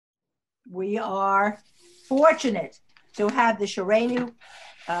We are fortunate to have the Shirenu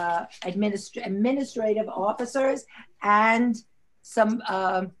administrative officers and some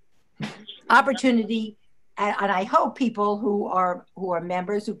opportunity, and I hope people who are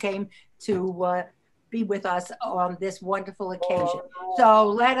members who came to be with us on this wonderful occasion. So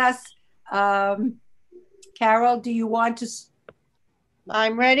let us, Carol, do you want to?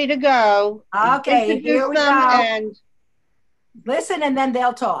 I'm ready to go. Okay, here Introduce we them go. and Listen, and then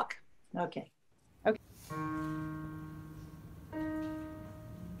they'll talk. Okay. okay.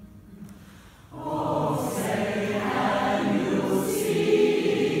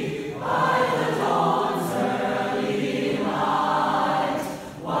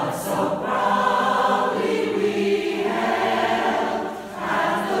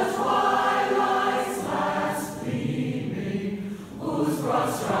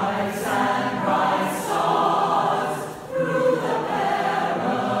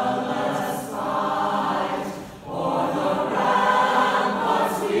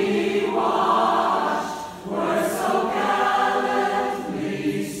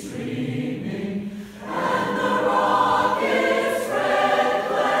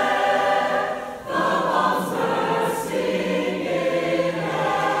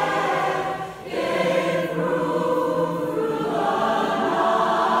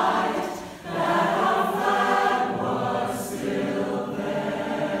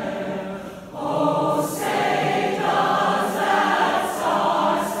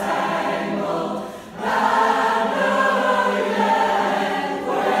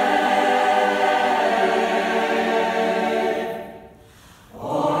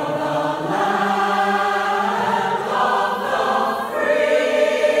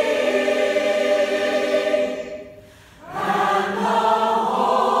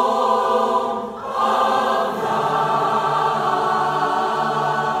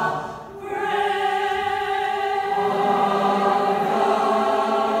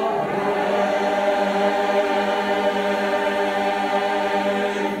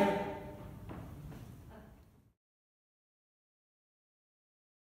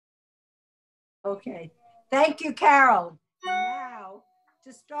 Okay. Thank you, Carol. Now,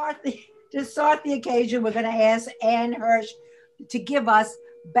 to start the to start the occasion, we're going to ask Ann Hirsch to give us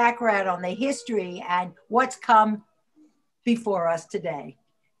background on the history and what's come before us today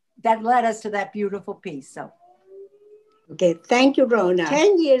that led us to that beautiful piece. So, okay, thank you, Rona.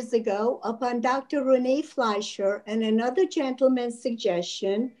 10 years ago, upon Dr. Renee Fleischer and another gentleman's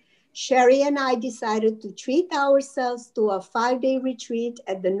suggestion, Sherry and I decided to treat ourselves to a 5-day retreat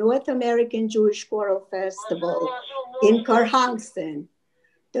at the North American Jewish Choral Festival in Karhansen.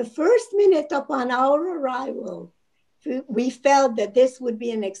 The first minute upon our arrival, we felt that this would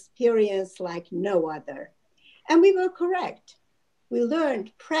be an experience like no other. And we were correct. We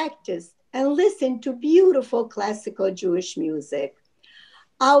learned, practiced, and listened to beautiful classical Jewish music.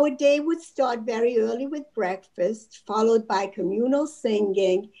 Our day would start very early with breakfast, followed by communal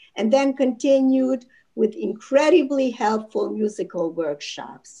singing, and then continued with incredibly helpful musical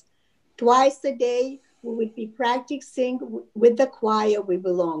workshops. Twice a day, we would be practicing with the choir we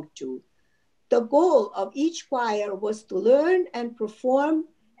belonged to. The goal of each choir was to learn and perform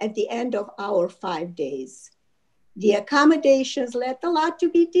at the end of our 5 days. The accommodations left a lot to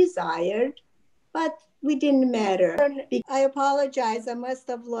be desired, but we didn't matter. I apologize, I must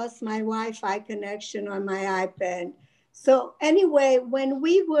have lost my Wi-Fi connection on my iPad. So anyway, when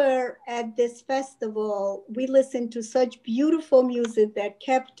we were at this festival, we listened to such beautiful music that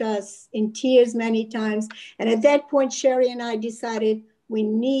kept us in tears many times. And at that point, Sherry and I decided we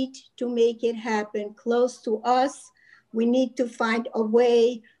need to make it happen close to us. We need to find a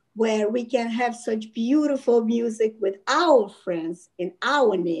way where we can have such beautiful music with our friends in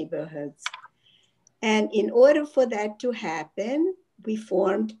our neighborhoods. And in order for that to happen, we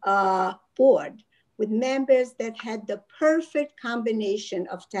formed a board with members that had the perfect combination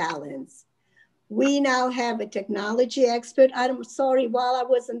of talents. We now have a technology expert. I'm sorry, while I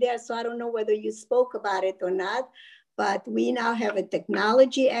wasn't there, so I don't know whether you spoke about it or not, but we now have a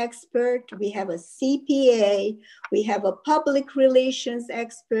technology expert. We have a CPA. We have a public relations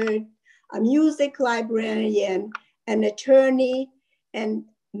expert, a music librarian, an attorney, and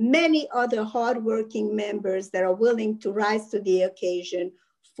many other hardworking members that are willing to rise to the occasion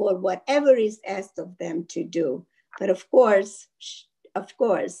for whatever is asked of them to do. But of course,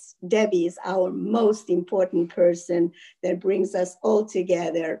 Debbie is our most important person that brings us all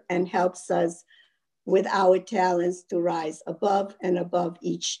together and helps us with our talents to rise above and above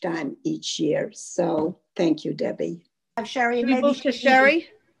each time, each year. So thank you, Debbie. Sherry, We move to Sherry.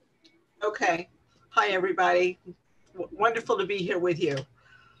 Okay. Hi, everybody. Wonderful to be here with you.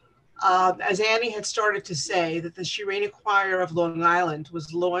 As Annie had started to say, that the Shirenu Choir of Long Island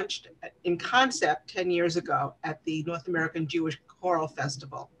was launched in concept 10 years ago at the North American Jewish Choral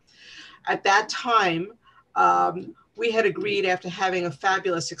Festival. At that time, we had agreed, after having a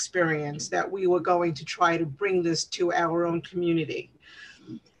fabulous experience, that we were going to try to bring this to our own community.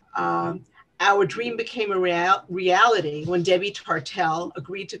 Our dream became a reality when Debbie Tartell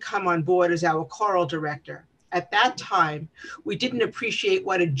agreed to come on board as our choral director. At that time, we didn't appreciate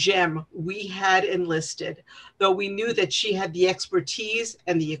what a gem we had enlisted, though we knew that she had the expertise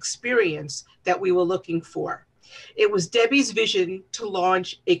and the experience that we were looking for. It was Debbie's vision to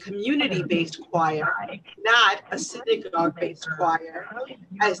launch a community-based choir, not a synagogue-based choir,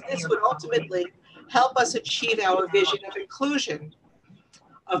 as this would ultimately help us achieve our vision of inclusion,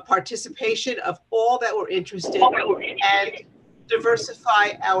 of participation of all that were interested, and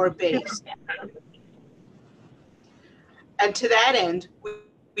diversify our base. And to that end,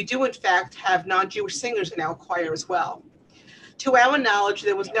 we do in fact have non-Jewish singers in our choir as well. To our knowledge,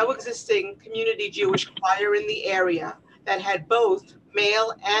 there was no existing community Jewish choir in the area that had both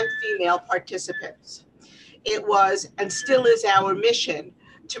male and female participants. It was and still is our mission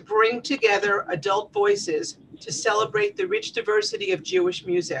to bring together adult voices to celebrate the rich diversity of Jewish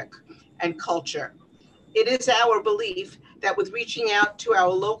music and culture. It is our belief that with reaching out to our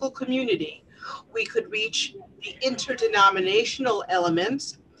local community, we could reach the interdenominational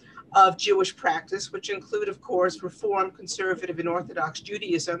elements of Jewish practice, which include, of course, Reform, Conservative, and Orthodox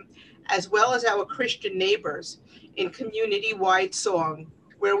Judaism, as well as our Christian neighbors in community-wide song,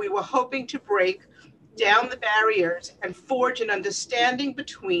 where we were hoping to break down the barriers and forge an understanding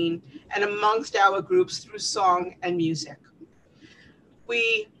between and amongst our groups through song and music.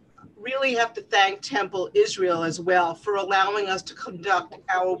 We really have to thank Temple Israel as well for allowing us to conduct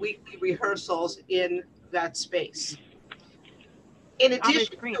our weekly rehearsals in that space. In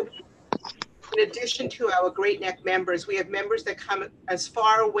addition to our Great Neck members, we have members that come as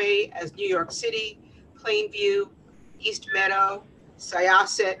far away as New York City, Plainview, East Meadow,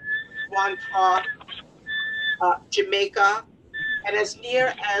 Syosset, Wantagh, Jamaica, and as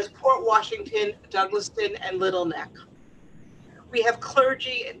near as Port Washington, Douglaston, and Little Neck. We have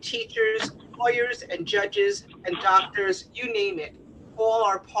clergy and teachers, lawyers and judges and doctors, you name it, all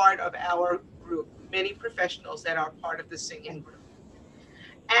are part of our group, many professionals that are part of the singing group.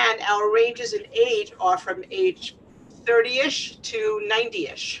 And our ranges in age are from age 30-ish to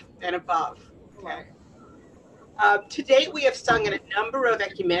 90-ish and above. Okay. To date, we have sung in a number of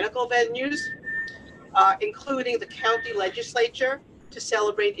ecumenical venues, including the county legislature to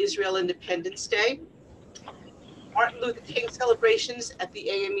celebrate Israel Independence Day, Martin Luther King celebrations at the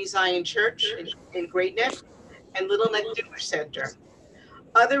AME Zion Church in Great Neck, and Little Neck Jewish Center.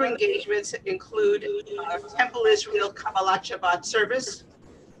 Other engagements include Temple Israel Kabbalat Shabbat service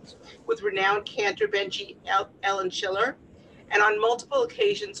with renowned cantor Benji Ellen Schiller, and on multiple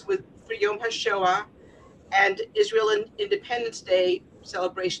occasions for Yom HaShoah and Israel Independence Day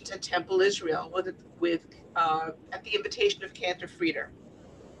celebrations at Temple Israel at the invitation of Cantor Frieder.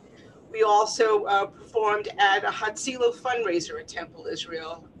 We also performed at a Hatzilo fundraiser at Temple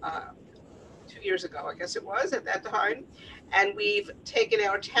Israel 2 years ago, I guess it was at that time. And we've taken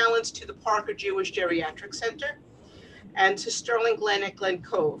our talents to the Parker Jewish Geriatric Center and to Sterling Glen at Glen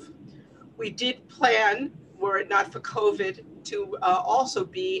Cove. We did plan, were it not for COVID, to also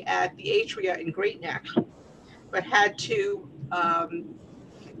be at the Atria in Great Neck, but had to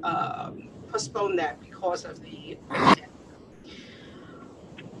postpone that because of the pandemic.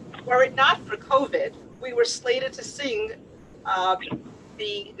 Were it not for COVID, we were slated to sing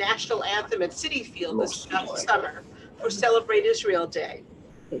the national anthem at Citi Field this summer for Celebrate Israel Day.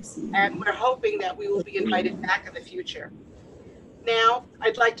 And we're hoping that we will be invited back in the future. Now,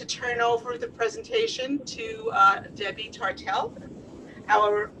 I'd like to turn over the presentation to Debbie Tartell,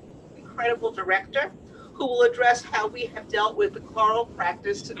 our incredible director, who will address how we have dealt with the choral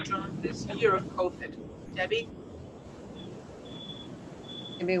practice during this year of COVID. Debbie?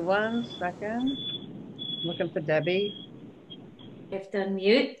 Give me 1 second. Looking for Debbie. You have to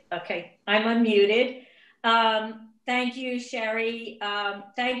unmute. Okay, I'm unmuted. Thank you, Sherry.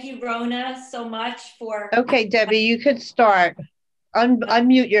 Thank you, Rona, so much for. Okay, Debbie, you could start.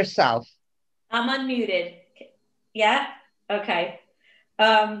 Unmute yourself. I'm unmuted. Yeah? Okay.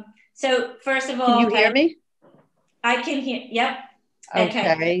 So first of all. Can you hear me? I can hear, yep.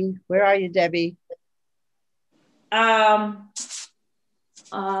 Okay. Where are you, Debbie? I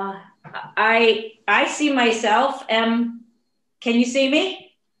see myself. Can you see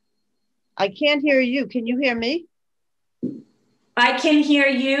me? I can't hear you. Can you hear me? I can hear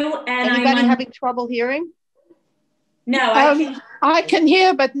you. And anybody having trouble hearing? No, I can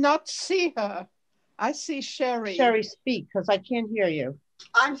hear but not see her. I see Sherry. Sherry, speak, because I can't hear you.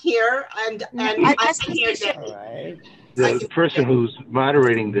 I'm here, and I can hear Debbie. All right. The person who's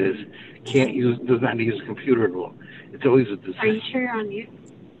moderating this does not use a computer at all. It's always a decision. Are you sure you're on mute?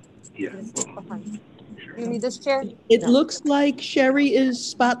 Yeah. You need this chair? It looks like Sherry is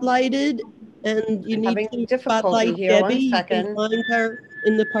spotlighted, and you need to spotlight Debbie. You can find her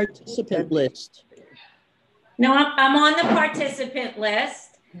in the participant list. No, I'm on the participant list.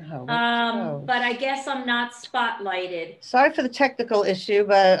 But I guess I'm not spotlighted. Sorry for the technical issue,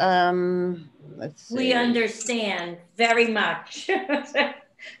 but let's see. We understand very much.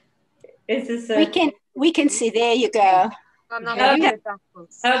 Is this we can see. There you go. Okay.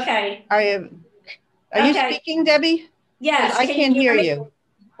 Okay. Are you speaking, Debbie? Yes. I can't hear you.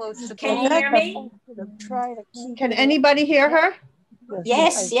 Can you hear me? Can anybody hear her?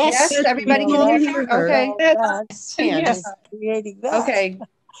 Yes. Yes, everybody can hear her. Okay. Yes. Okay.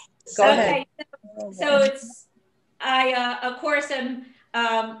 Go ahead. So of course, am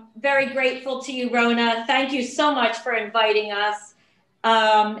very grateful to you, Rona. Thank you so much for inviting us.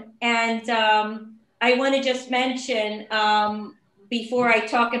 I want to just mention, before I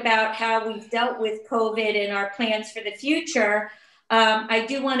talk about how we've dealt with COVID and our plans for the future, I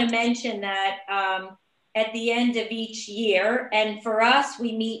do want to mention that at the end of each year, and for us,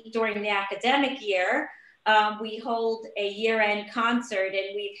 we meet during the academic year, we hold a year-end concert,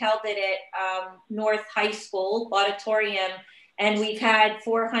 and we've held it at North High School Auditorium, and we've had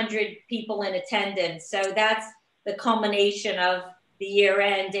 400 people in attendance. So that's the culmination of the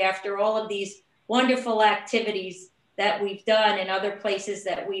year-end after all of these wonderful activities that we've done in other places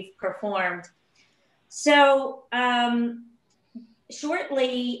that we've performed. So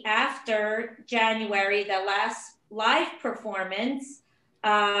shortly after January, the last live performance,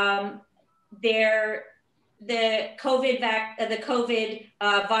 the COVID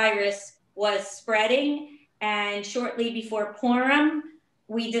virus was spreading, and shortly before Purim,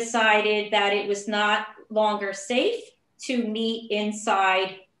 we decided that it was not longer safe to meet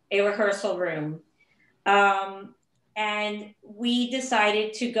inside a rehearsal room. And we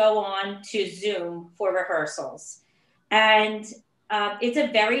decided to go on to Zoom for rehearsals. And it's a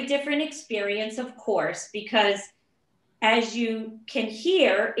very different experience, of course, because as you can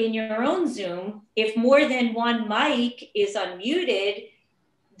hear in your own Zoom, if more than one mic is unmuted,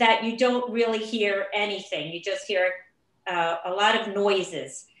 that you don't really hear anything. You just hear a lot of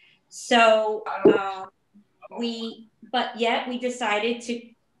noises. So but yet we decided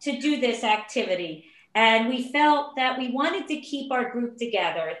to do this activity. And we felt that we wanted to keep our group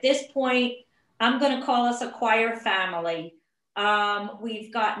together. At this point, I'm going to call us a choir family.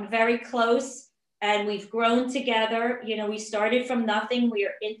 We've gotten very close and we've grown together. You know, we started from nothing. We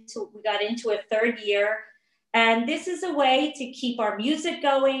got into a third year. And this is a way to keep our music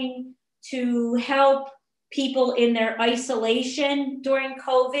going, to help people in their isolation during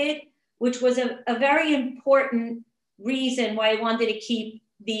COVID, which was a very important reason why I wanted to keep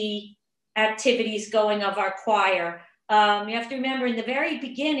the activities going of our choir. You have to remember, in the very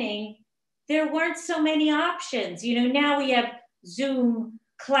beginning, there weren't so many options. You know, now we have Zoom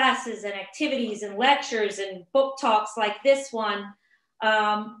classes and activities and lectures and book talks like this one.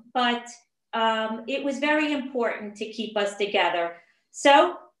 But it was very important to keep us together.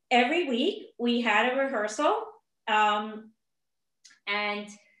 So every week we had a rehearsal, and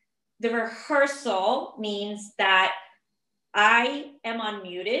the rehearsal means that I am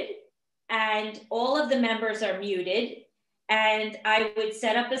unmuted and all of the members are muted, and I would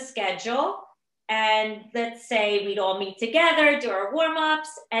set up a schedule, and let's say we'd all meet together, do our warm-ups,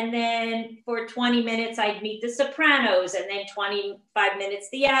 and then for 20 minutes I'd meet the sopranos, and then 25 minutes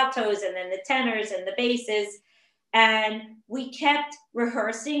the altos, and then the tenors and the basses. And we kept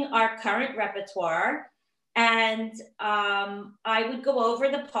rehearsing our current repertoire, and I would go over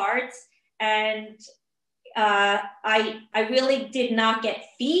the parts, and I really did not get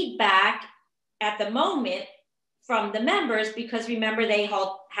feedback at the moment from the members, because remember, they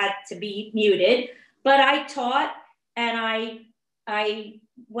all had to be muted, but I taught, and I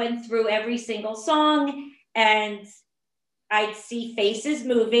went through every single song, and I'd see faces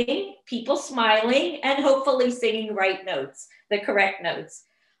moving, people smiling, and hopefully singing right notes, the correct notes.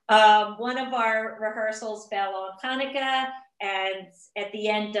 One of our rehearsals fell on Hanukkah, and at the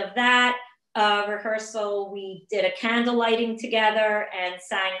end of that rehearsal, we did a candle lighting together and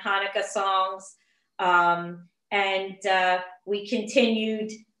sang Hanukkah songs. And we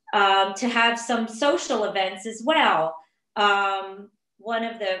continued to have some social events as well. One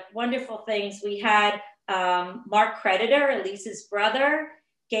of the wonderful things we had, Mark Creditor, Elise's brother,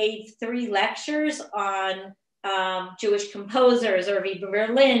 gave 3 lectures on Jewish composers, Irving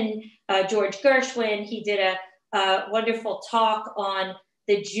Berlin, George Gershwin. He did a wonderful talk on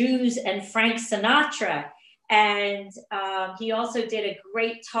the Jews and Frank Sinatra. And he also did a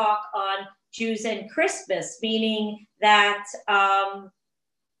great talk on Jews and Christmas, meaning that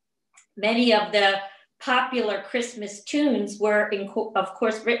many of the popular Christmas tunes were, of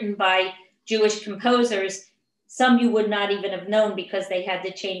course, written by Jewish composers. Some you would not even have known because they had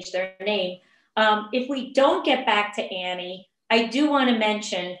to change their name. If we don't get back to Annie, I do want to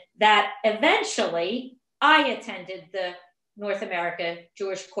mention that eventually I attended the North America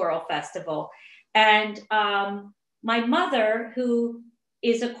Jewish Choral Festival. And my mother, who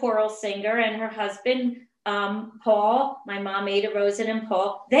is a choral singer, and her husband, Paul, my mom, Ada Rosen and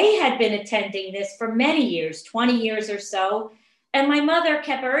Paul, they had been attending this for many years, 20 years or so. And my mother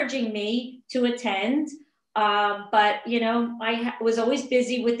kept urging me to attend. But, you know, I was always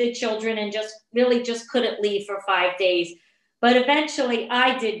busy with the children and just couldn't leave for 5 days. But eventually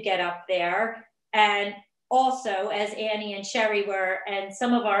I did get up there. And also, as Annie and Sherry were, and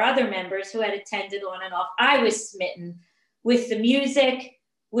some of our other members who had attended on and off, I was smitten with the music,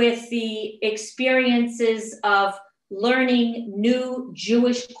 with the experiences of learning new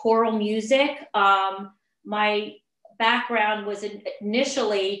Jewish choral music. My background was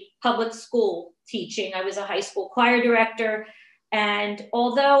initially public school teaching. I was a high school choir director. And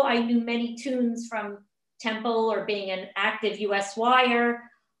although I knew many tunes from Temple or being an active US choir,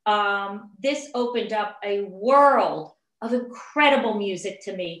 this opened up a world of incredible music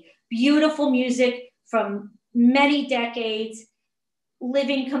to me. Beautiful music from many decades,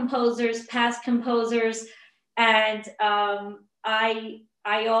 living composers, past composers. And I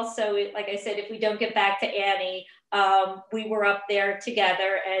also, like I said, if we don't get back to Annie, we were up there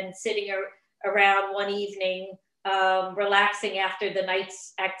together and sitting around one evening, relaxing after the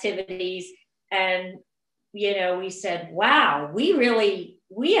night's activities. And, you know, we said, wow,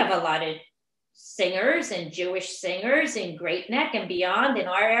 we have a lot of singers and Jewish singers in Great Neck and beyond in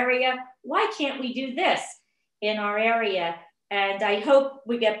our area. Why can't we do this in our area? And I hope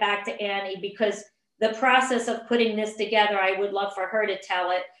we get back to Annie, because the process of putting this together, I would love for her to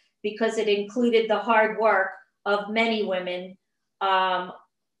tell it, because it included the hard work of many women,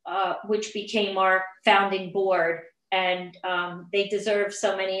 which became our founding board. And they deserve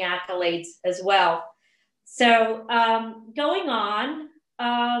so many accolades as well. So going on,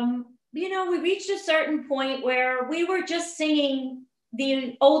 you know, we reached a certain point where we were just singing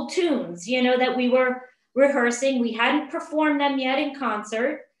the old tunes, you know, that we were rehearsing. We hadn't performed them yet in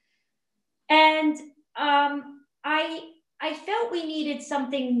concert. And I felt we needed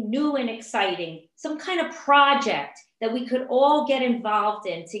something new and exciting, some kind of project that we could all get involved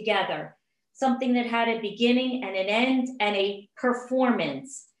in together, something that had a beginning and an end and a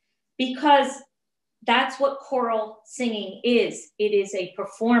performance, because that's what choral singing is. It is a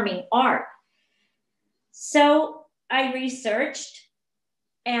performing art. So I researched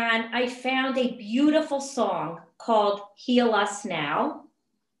and I found a beautiful song called Heal Us Now.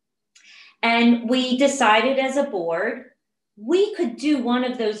 And we decided as a board, we could do one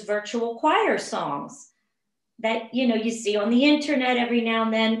of those virtual choir songs that, you know, you see on the internet every now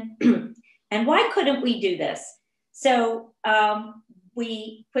and then. And why couldn't we do this? So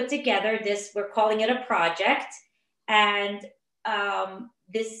we put together this, we're calling it a project. And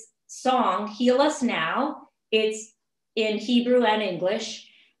this song, Heal Us Now, it's in Hebrew and English.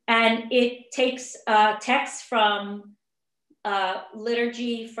 And it takes text from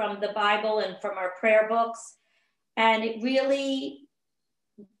liturgy, from the Bible and from our prayer books. And it really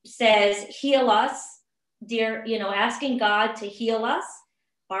says, heal us, dear, you know, asking God to heal us,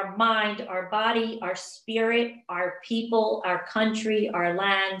 our mind, our body, our spirit, our people, our country, our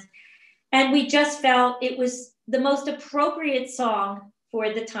land. And we just felt it was the most appropriate song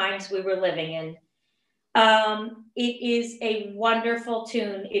for the times we were living in. It is a wonderful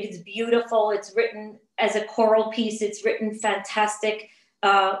tune. It is beautiful. It's written as a choral piece. It's written fantastic.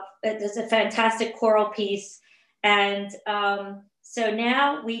 It's a fantastic choral piece. And so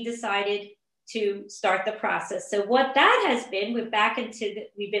now we decided to start the process. So what that has been, we've been back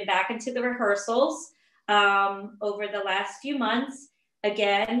into the rehearsals over the last few months.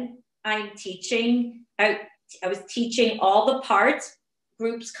 Again, I'm teaching. I was teaching all the parts,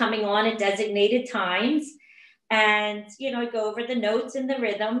 groups coming on at designated times. And, you know, I go over the notes and the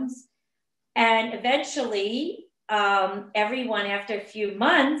rhythms. And eventually, everyone, after a few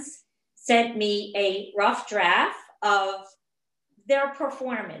months, sent me a rough draft of their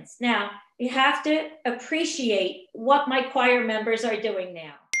performance. Now, you have to appreciate what my choir members are doing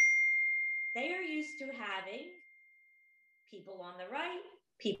now. They are used to having people on the right,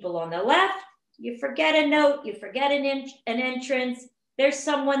 people on the left, you forget a note, you forget an entrance, there's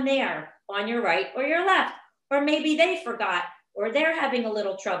someone there on your right or your left, or maybe they forgot, or they're having a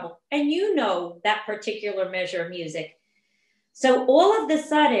little trouble, and you know that particular measure of music. So all of a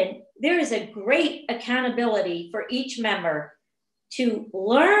sudden, there is a great accountability for each member to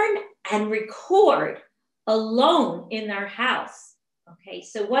learn and record alone in their house. Okay,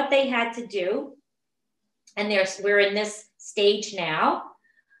 so what they had to do, and we're in this stage now,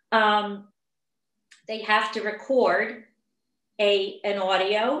 they have to record an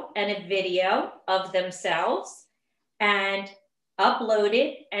audio and a video of themselves and upload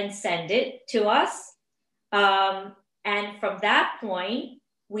it and send it to us. And from that point,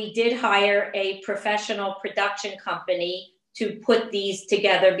 we did hire a professional production company to put these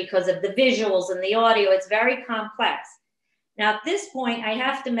together because of the visuals and the audio. It's very complex. Now, at this point, I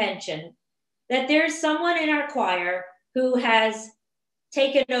have to mention that there's someone in our choir who has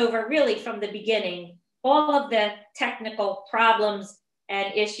taken over really from the beginning all of the technical problems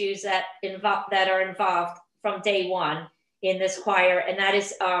and issues that are involved from day one in this choir, and that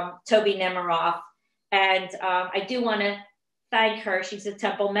is Toby Nemiroff. And I do want to thank her. She's a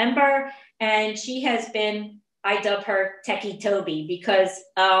Temple member, and she has been, I dub her Techie Toby, because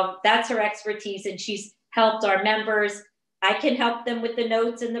that's her expertise, and she's helped our members. I can help them with the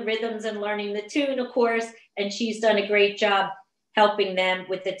notes and the rhythms and learning the tune, of course, and she's done a great job helping them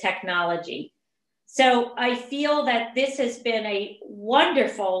with the technology. So I feel that this has been a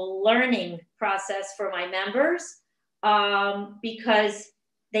wonderful learning process for my members, because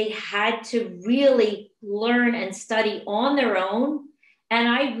they had to really learn and study on their own. And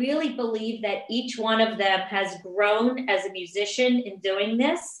I really believe that each one of them has grown as a musician in doing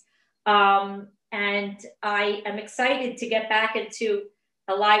this. And I am excited to get back into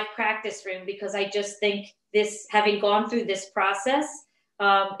a live practice room, because I just think this, having gone through this process,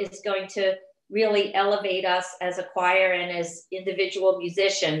 is going to really elevate us as a choir and as individual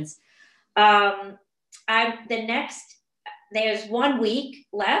musicians. There's 1 week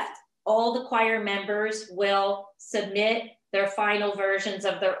left. All the choir members will submit their final versions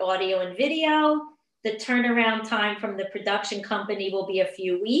of their audio and video. The turnaround time from the production company will be a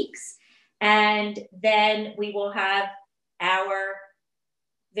few weeks. And then we will have our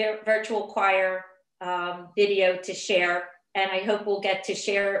virtual choir video to share. And I hope we'll get to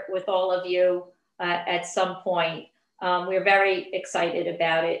share it with all of you at some point. We're very excited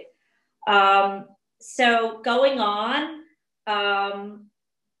about it. So going on,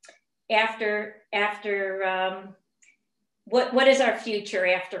 what is our future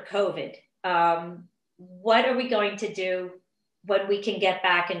after COVID? What are we going to do when we can get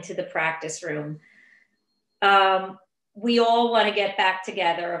back into the practice room? We all want to get back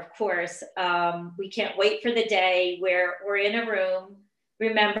together, of course. We can't wait for the day where we're in a room.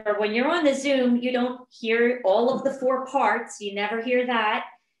 Remember, when you're on the Zoom, you don't hear all of the 4 parts. You never hear that.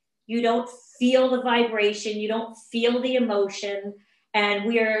 You don't feel the vibration. You don't feel the emotion. And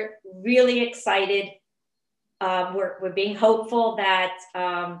we're really excited. We're being hopeful that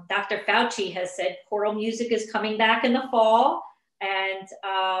Dr. Fauci has said choral music is coming back in the fall. And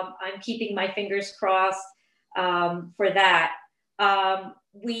I'm keeping my fingers crossed for that.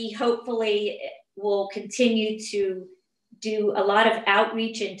 We hopefully will continue to do a lot of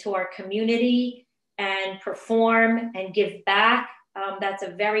outreach into our community and perform and give back. That's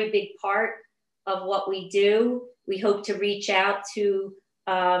a very big part of what we do. We hope to reach out to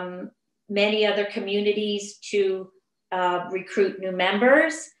many other communities to recruit new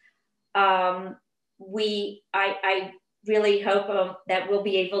members. I really hope that we'll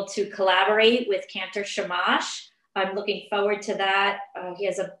be able to collaborate with Cantor Shamash. I'm looking forward to that. He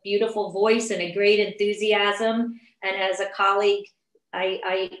has a beautiful voice and a great enthusiasm. And as a colleague,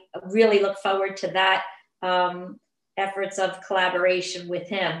 I really look forward to that efforts of collaboration with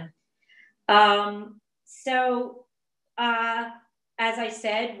him. As I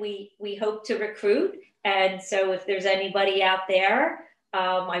said, we hope to recruit. And so if there's anybody out there,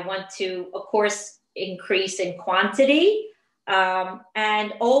 I want to, of course, increase in quantity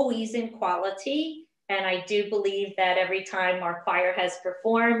and always in quality. And I do believe that every time our choir has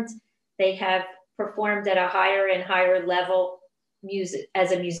performed, they have performed at a higher and higher level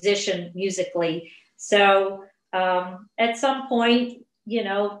as a musician musically. So at some point,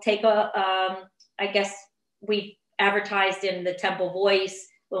 I guess we advertised in the Temple Voice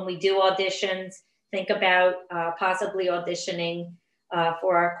when we do auditions, think about possibly auditioning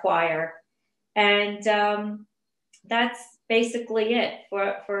for our choir. And that's basically it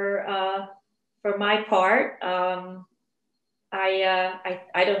for my part. I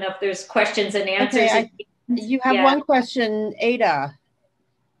don't know if there's questions and answers. Okay, you have one question, Ada.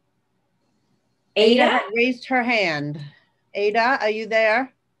 Ada had raised her hand. Ada, are you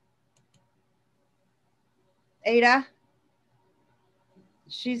there? Ada?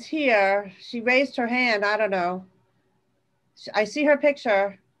 She's here. She raised her hand. I don't know. I see her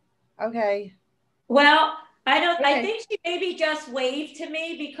picture. Okay. Well, I think she maybe just waved to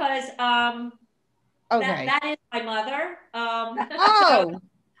me because okay. that is my mother. Oh.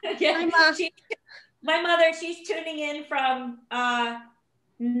 So, yeah, my mother, she's tuning in from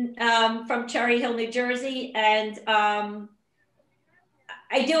Cherry Hill, New Jersey. And I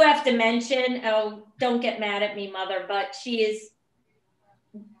do have to mention, oh, don't get mad at me, Mother, but she is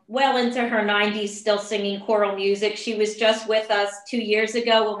well into her 90s, still singing choral music. She was just with us 2 years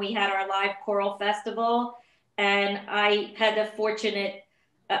ago when we had our live choral festival. And I had the fortunate,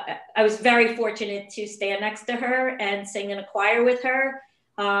 I was very fortunate to stand next to her and sing in a choir with her.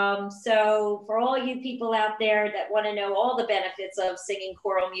 So for all you people out there that want to know all the benefits of singing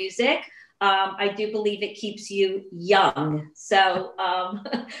choral music, I do believe it keeps you young. So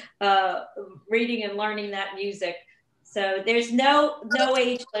reading and learning that music. So there's no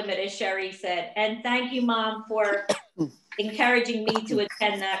age limit, as Sherry said. And thank you, Mom, for encouraging me to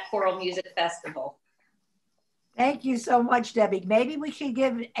attend that choral music festival. Thank you so much, Debbie. Maybe we should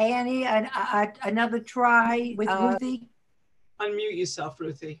give Annie another try with Ruthie. Unmute yourself,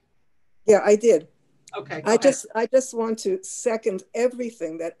 Ruthie. Yeah, I did. Okay. I just want to second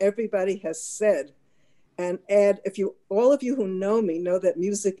everything that everybody has said, and add, all of you who know me know that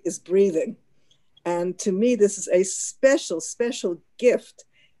music is breathing. And to me, this is a special, special gift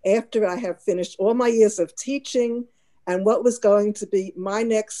after I have finished all my years of teaching and what was going to be my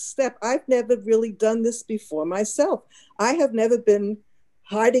next step. I've never really done this before myself. I have never been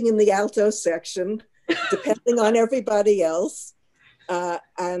hiding in the alto section, depending on everybody else.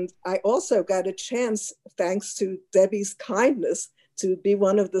 And I also got a chance, thanks to Debbie's kindness, to be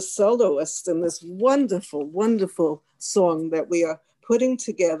one of the soloists in this wonderful, wonderful song that we are putting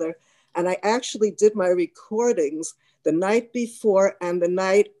together. And I actually did my recordings the night before and the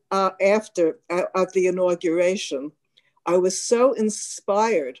night after of the inauguration. I was so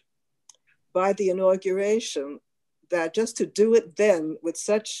inspired by the inauguration that just to do it then with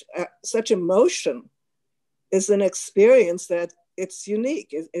such emotion is an experience that it's unique.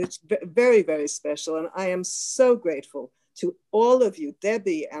 It's very, very special. And I am so grateful to all of you,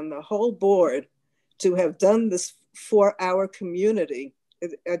 Debbie and the whole board, to have done this for our community.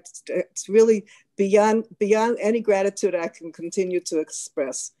 It's really beyond any gratitude I can continue to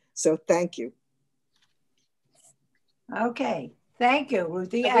express. So thank you. Okay, thank you,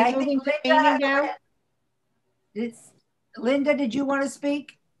 Ruthie. I think Linda, did you want to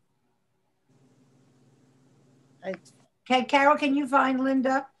speak? Okay, Carol, can you find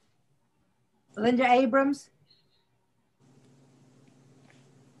Linda? Linda Abrams?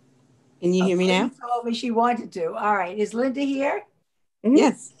 Can you hear me now? She told me she wanted to. All right, is Linda here? Mm-hmm.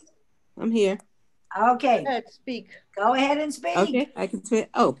 Yes, I'm here. Okay. Go ahead, speak. Go ahead and speak. Okay, I can speak.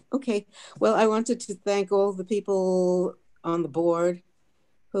 Oh, okay. Well, I wanted to thank all the people on the board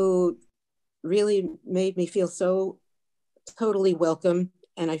who really made me feel so totally welcome.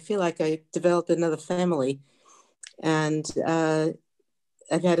 And I feel like I developed another family. And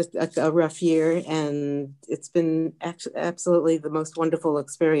I've had a rough year, and it's been absolutely the most wonderful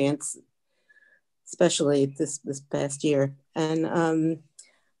experience, especially this past year. And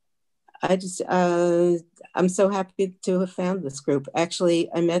I'm so happy to have found this group. Actually,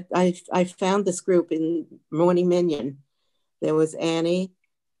 I found this group in Morning Minion. There was Annie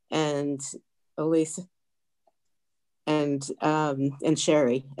and Elise and Cheryl.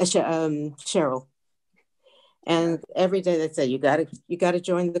 And every day they say, you gotta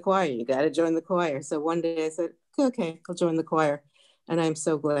join the choir. You gotta join the choir. So one day I said, okay, I'll join the choir. And I'm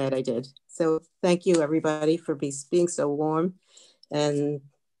so glad I did. So thank you everybody for being so warm and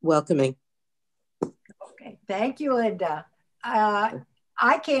welcoming. Okay, thank you, Linda. I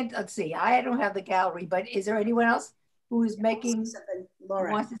can't, let's see, I don't have the gallery, but is there anyone else who is making,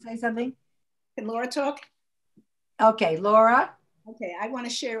 Laura wants to say something? Can Laura talk? Okay, Laura. Okay, I want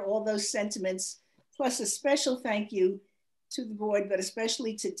to share all those sentiments, plus a special thank you to the board, but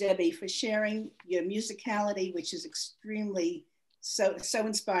especially to Debbie for sharing your musicality, which is extremely so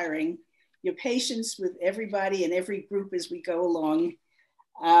inspiring, your patience with everybody and every group as we go along,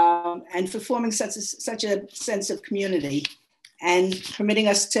 and for forming such a sense of community and permitting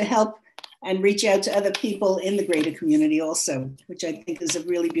us to help and reach out to other people in the greater community also, which I think is a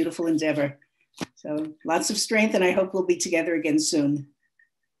really beautiful endeavor. So lots of strength, and I hope we'll be together again soon.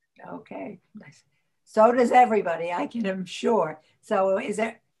 Okay, so does everybody, I'm sure. So is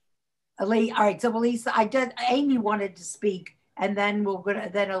there, Elise, all right, so Elise, Amy wanted to speak and then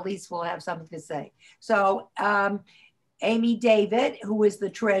then Elise will have something to say. So Amy David, who is the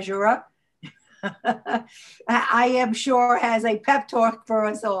treasurer, I am sure has a pep talk for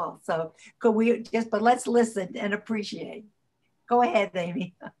us all. So but let's listen and appreciate. Go ahead,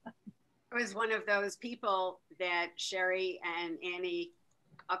 Amy. I was one of those people that Sherry and Annie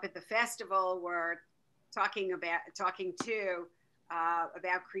up at the festival were talking to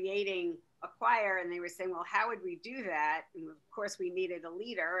about creating a choir, and they were saying, well, how would we do that? And of course we needed a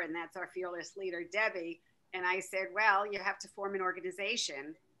leader, and that's our fearless leader, Debbie. And I said, well, you have to form an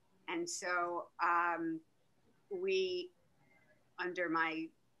organization. And so we, under my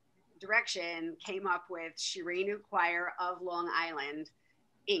direction, came up with Shirenu Choir of Long Island,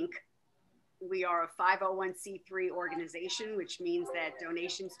 Inc. We are a 501c3 organization, which means that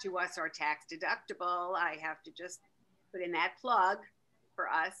donations to us are tax deductible. I have to just put in that plug for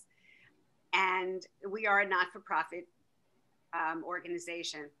us. And we are a not-for-profit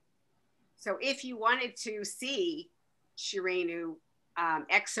organization. So if you wanted to see Shirenu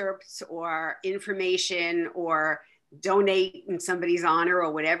excerpts or information or donate in somebody's honor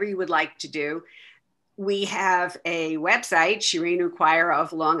or whatever you would like to do, we have a website, Shirenu Choir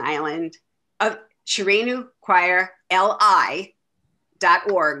of Long Island, Shirenu Choir li.org.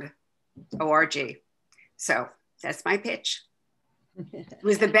 O-R-G. So that's my pitch. It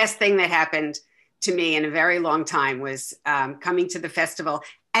was the best thing that happened to me in a very long time, was coming to the festival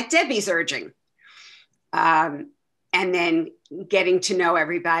at Debbie's urging, and then getting to know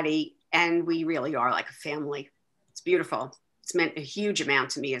everybody. And we really are like a family. It's beautiful. It's meant a huge amount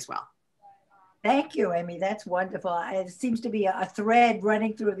to me as well. Thank you, Amy. That's wonderful. It seems to be a thread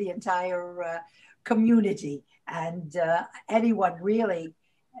running through the entire community. And anyone really,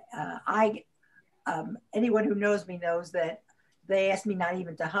 anyone who knows me knows that they ask me not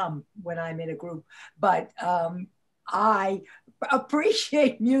even to hum when I'm in a group, but I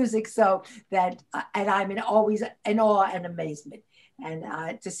appreciate music so that, and I'm always in awe and amazement.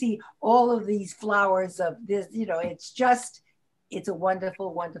 And to see all of these flowers of this, it's a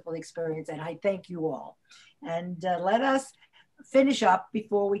wonderful, wonderful experience. And I thank you all. And let us finish up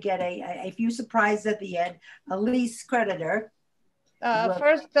before we get a few surprises at the end. Elise Creditor.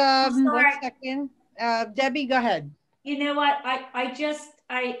 First, 1 second. Debbie, go ahead. You know what?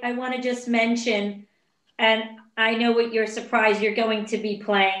 I want to just mention, and I know what your surprise you're going to be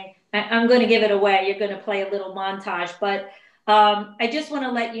playing. I'm going to give it away. You're going to play a little montage, but I just want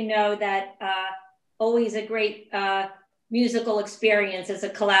to let you know that always a great musical experience is a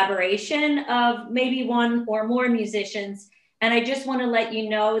collaboration of maybe one or more musicians. And I just want to let you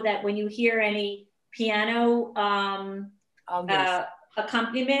know that when you hear any piano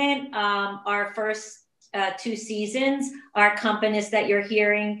accompaniment, our first 2 seasons, our accompanist that you're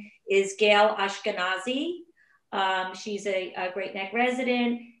hearing is Gail Ashkenazi. She's a Great Neck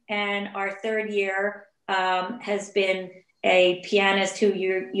resident, and our 3rd year has been a pianist who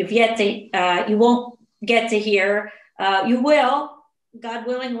you've yet to, you won't get to hear. You will, God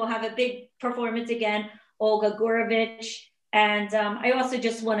willing, we'll have a big performance again, Olga Gurovich. And I also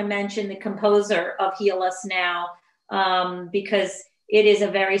just want to mention the composer of Heal Us Now, because it is a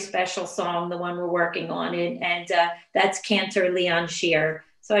very special song, the one we're working on, and that's Cantor Leon Shear.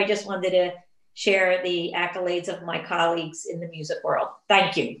 So I just wanted to share the accolades of my colleagues in the music world.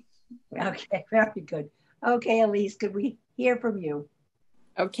 Thank you. Okay, very good. Okay, Elise, could we hear from you?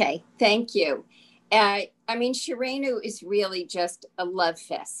 Okay, thank you. I mean, Shirenu is really just a love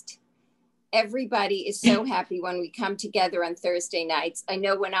fest. Everybody is so happy when we come together on Thursday nights. I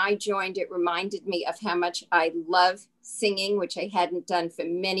know when I joined, it reminded me of how much I love singing, which I hadn't done for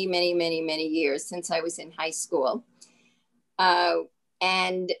many, many, many, many years since I was in high school.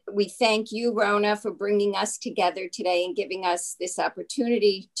 And we thank you, Rona, for bringing us together today and giving us this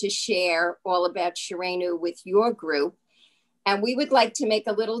opportunity to share all about Shirenu with your group. And we would like to make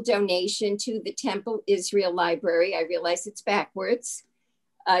a little donation to the Temple Israel Library. I realize it's backwards.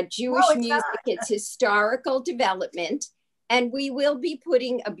 Jewish music, it's historical development. And we will be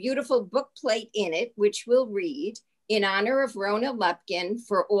putting a beautiful book plate in it, which we'll read in honor of Rona Lupkin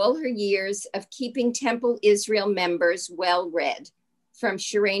for all her years of keeping Temple Israel members well read, from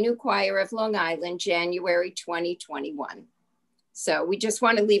Shirenu Choir of Long Island, January 2021. So we just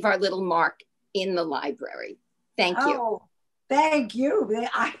want to leave our little mark in the library. Thank you. Oh, thank you.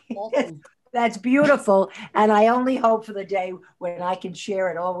 That's beautiful. And I only hope for the day when I can share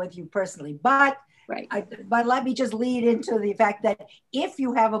it all with you personally. But but let me just lead into the fact that if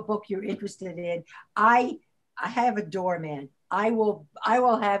you have a book you're interested in, I have a doorman. I will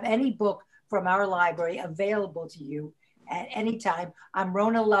have any book from our library available to you at any time. I'm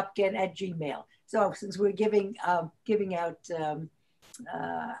Rona Lupkin at Gmail. So since we're giving out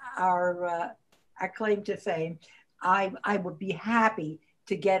our claim to fame, I would be happy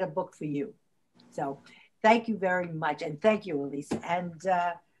to get a book for you. So thank you very much, and thank you, Elise. And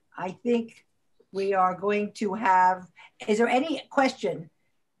I think we are going to have. Is there any question?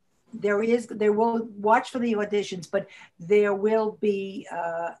 There will watch for the auditions, but there will be.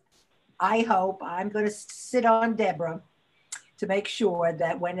 I hope I'm going to sit on Deborah to make sure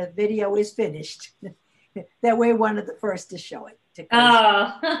that when a video is finished, that we're one of the first to show it.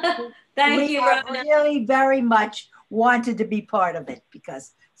 Oh, thank you, Rona. We really very much wanted to be part of it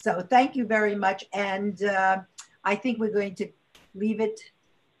because, so thank you very much. And I think we're going to leave it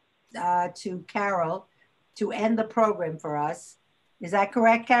to Carol to end the program for us. Is that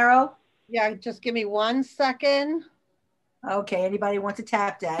correct, Carol? Yeah, just give me 1 second. Okay, anybody want to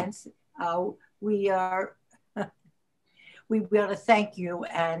tap dance? We want to thank you.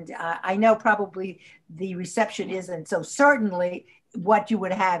 And I know probably the reception isn't so certainly what you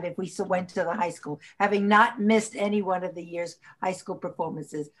would have if we went to the high school. Having not missed any one of the year's high school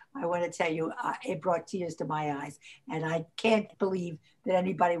performances, I want to tell you, it brought tears to my eyes. And I can't believe that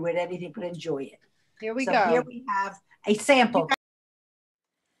anybody would anything but enjoy it. Here we go. Here we have a sample.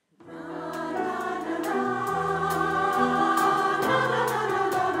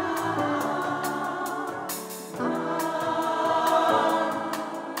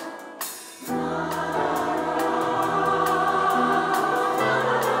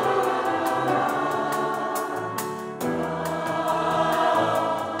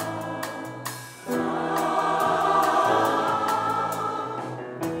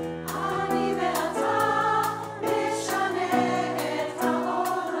 Ani beata, mishane.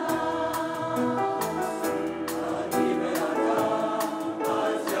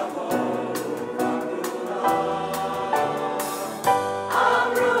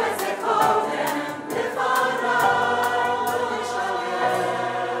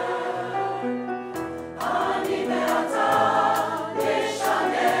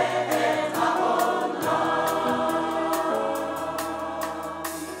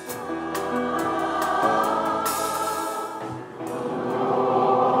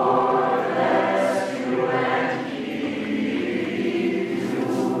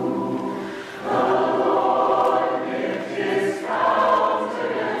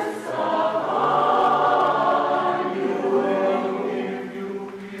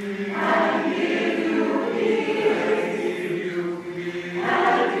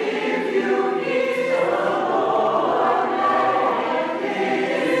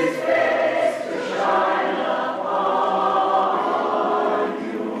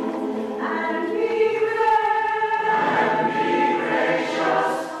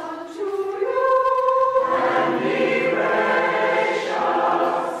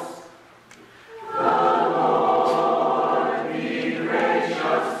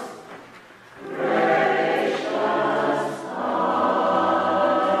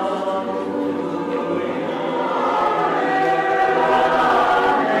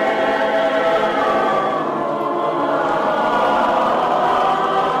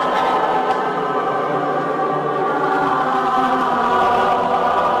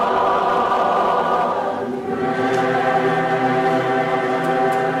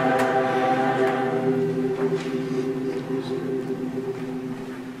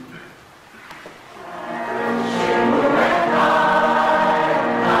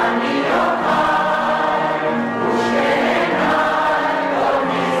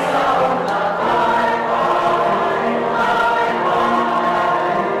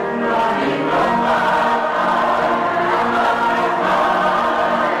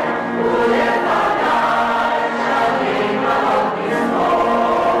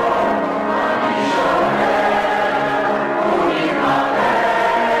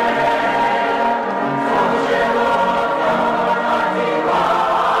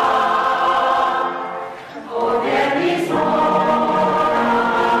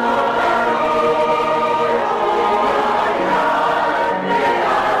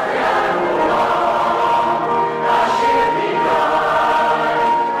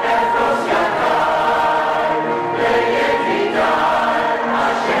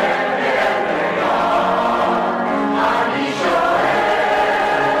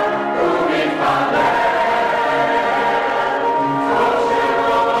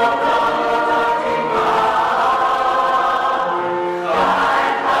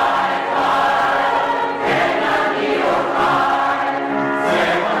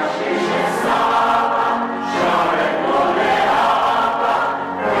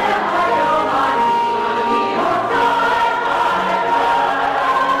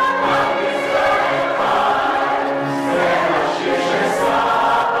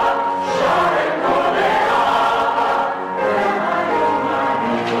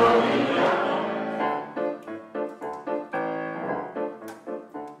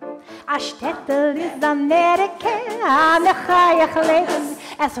 A Städtel ist Amerika, an der Chayach leben.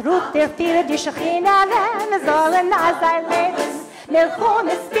 Es ruft der Tiere, die Schachina, wir sollen sein Leben.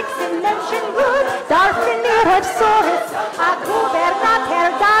 Milchone fixen Menschen gut, darf in ihr Sorge, a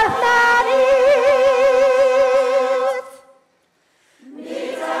Gubernator darf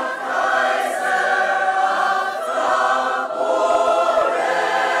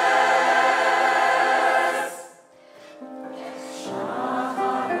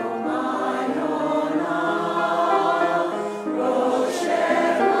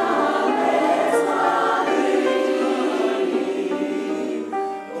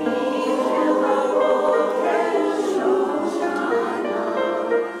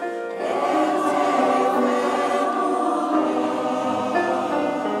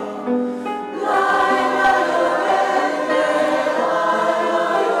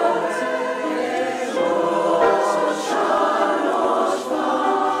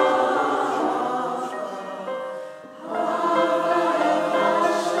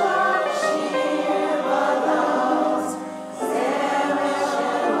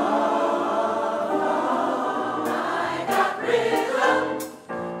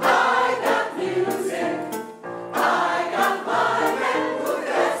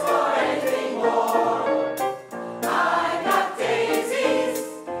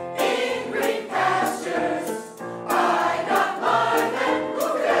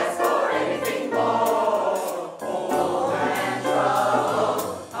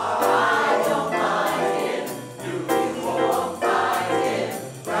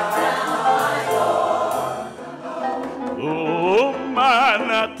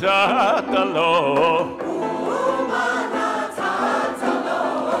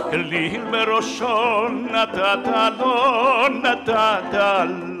כליל בראשו נתת לו, נתת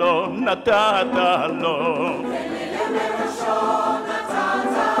לו, נתת לו. כליל בראשו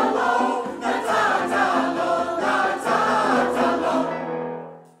נתת לו, נתת לו, נתת לו.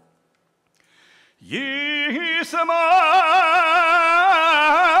 ישמע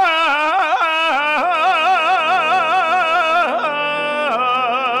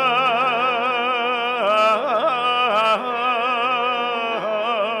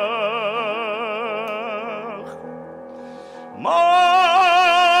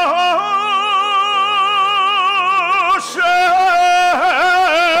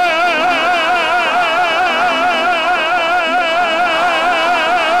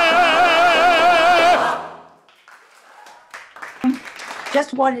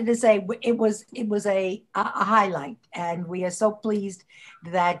Just wanted to say it was a highlight, and we are so pleased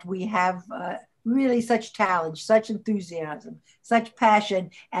that we have really such talent, such enthusiasm, such passion,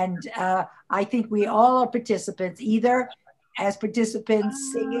 and I think we all are participants, either as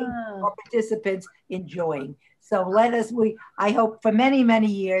participants singing or participants enjoying. So I hope for many, many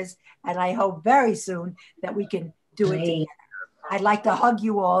years, and I hope very soon that we can do it together. I'd like to hug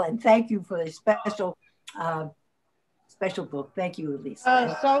you all and thank you for the special book. Thank you, Elise.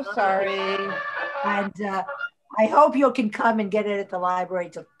 So sorry. And I hope you can come and get it at the library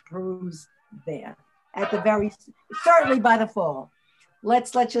to peruse there. Certainly by the fall.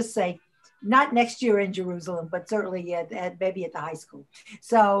 Let's just say, not next year in Jerusalem, but certainly maybe at the high school.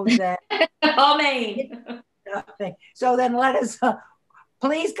 So that. Amen. So then let us.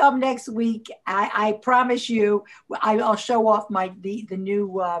 Please come next week. I promise you. I'll show off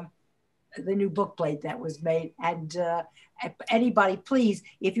the new book plate that was made, and anybody, please,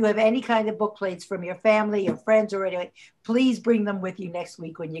 if you have any kind of book plates from your family or friends or anything, please bring them with you next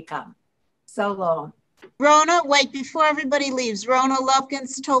week when you come. So long. Rona, wait, before everybody leaves, Rona, Lupkin,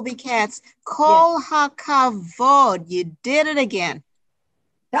 Toby Katz, Kol HaKavod, you did it again.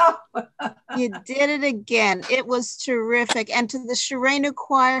 No. You did it again. It was terrific. And to the Shirenu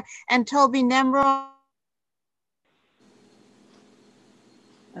Choir and Toby Nemro.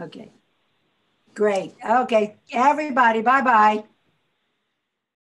 Okay. Great. Okay. Everybody, bye-bye.